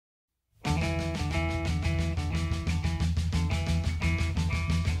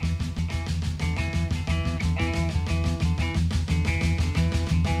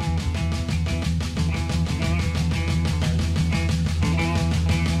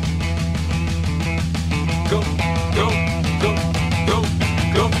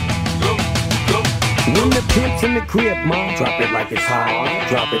pimp's in the crib, ma, drop it like it's hot.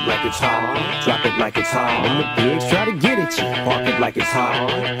 Drop it like it's hot. Drop it like it's hot. When the pigs try to get at you, park it like it's hot.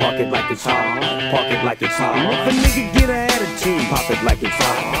 Park it like it's hot. Park it like it's hot. If a nigga get an attitude, pop it like it's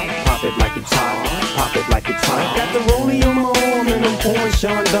hot. Pop it like it's hot. Pop it like it's hot. I got the rollie on my arm and I'm pouring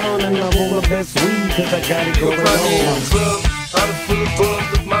Sean down and I'm all the best weed cause I got it going on. Out of full of bug,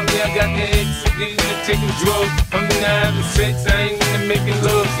 look mommy, I got the eggs, getting to taking drugs. I'm in the having sex, I ain't into making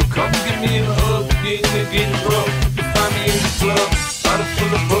love. So come give me a hug, getting to getting rough. You find me in the club, out of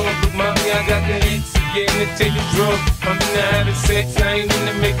full of bug, look mommy, I got the eggs, getting to taking drugs. I'm in the having sex, I ain't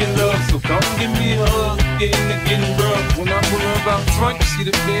into making love. So come give me a hug, getting to getting rough. When I pull up out front, you see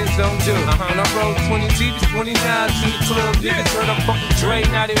the Benz on jug. When I roll 20 TVs, 20 guys in the club. Niggas heard I fucking Dre,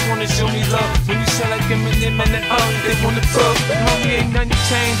 now they wanna show me love. When you sell like Eminem and the they wanna fuck. Homie, ain't nothing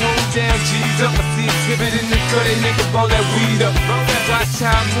changed, hold down, G's up. I see exhibit in the cut, they nigga ball that weed up. Watch how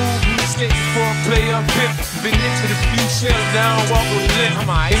I move, mistakes before I play up pimp. Been into the few shells, down, walk with a limp. In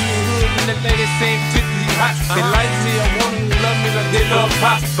the hood, and the ladies ain't 50 hot. They like me, I want them to love me like they love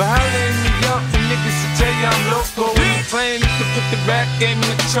pop. But how they in New York, the niggas should tell you I'm loco. When you playing, you can put the rap game in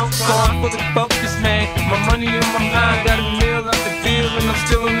the choke. So I'm fully focused, man. My money on my mind, got a meal out the deal, and I'm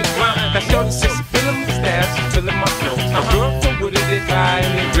still in the grind. Now, shorty says she feeling my style, she feeling my flow. I'm girl from with it, they high,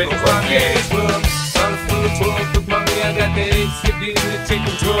 and they ready for my gas club. I'm full of bug, look mommy, I got the eggs, getting to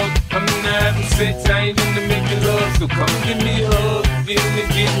taking drugs. I'm in the having sex, I ain't into making love. So come give me a hug, getting to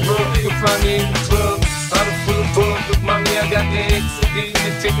getting rough. You can find me in the club, I'm full of bug, look mommy, I got the eggs, getting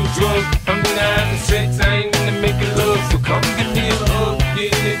to taking drugs. I'm in the having sex, I ain't into making love. So come give me a hug,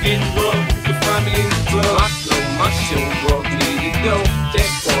 getting to getting rough. You can find me in the club. My flow, my show, brought me to go. That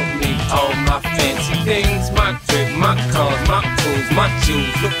brought me all my fancy things, my drip, my cars, my clothes, my shoes.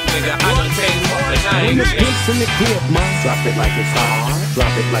 Look, nigga, I done changed more than I ain't. When the pimp's in the crib, ma, drop it like it's hot.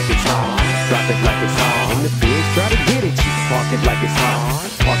 Drop it like it's hot. Drop it like it's hot. When the pigs try to get at you, park it like it's hot.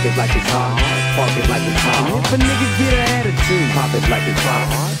 Park it like it's hot. Park it like it's hot. If a nigga get an attitude, pop it like it's hot.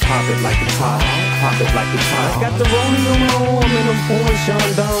 Pop it like it's hot. Pop it like it's hot. I got the rollie on my arm and I'm pouring Sean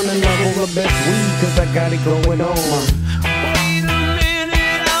down and I'm all the best weed cause I got it going on. Wait a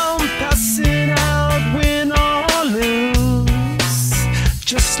minute, I'm passing out, win or lose,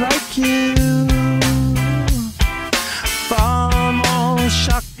 just like you. Far more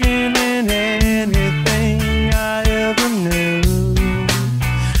shocking than anything I ever knew.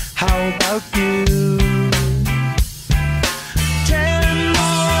 How about you? 10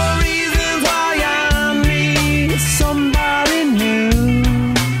 more reasons why I need somebody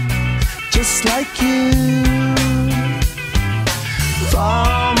new, just like you.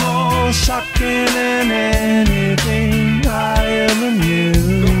 Far more shocking than anything I ever knew.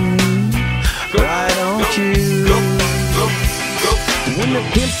 Why don't you? When the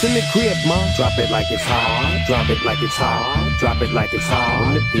pimp's in the crib, ma, drop it like it's hot. Drop it like it's hot. Drop it like it's hot.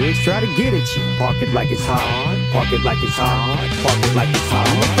 When the pigs try to get at you, park it like it's hot. Park it like it's hot. Park it like it's hot.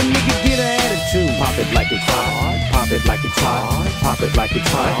 If a nigga get an attitude, pop it like it's hot. Pop it like it's hot. Pop it like it's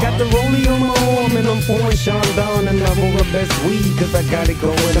hot. I got the rollie on my arm and I'm pouring Sean down and I'm all the best weed cause I got it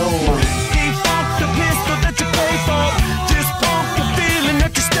going on. Keep off the pistol that you pay for. Just pump the feeling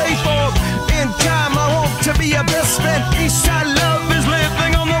that you stay for. In time I want to be your best friend. Eastside love is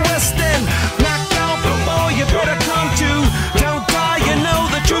living on the west end. Knock out before you better come to. Don't die, you know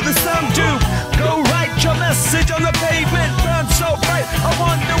the truth is some do. Go write your message on the pavement. Burn so bright, I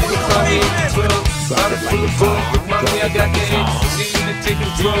wonder what the pavement. Out of full of bug, look mommy, I got the eggs, getting to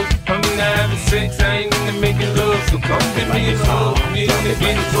taking drugs. I'm in the having sex, I ain't into making love. So come give me a hug, getting to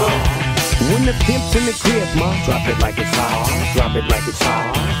getting rough. When the pimp's in the crib, ma, drop it like it's hot. Drop it like it's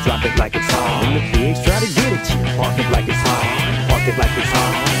hot. Drop it like it's hot. When the pigs try to get at you, park it like it's hot. Park it like it's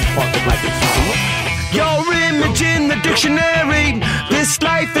hot. Park it like it's hot. Your image in the dictionary. This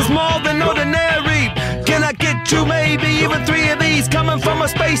life is more than ordinary. Can I get you maybe even 3 of these? Coming from a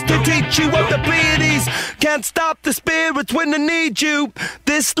space to teach you what the Pleiades. Can't stop the spirits when they need you.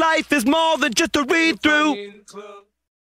 This life is more than just a read through.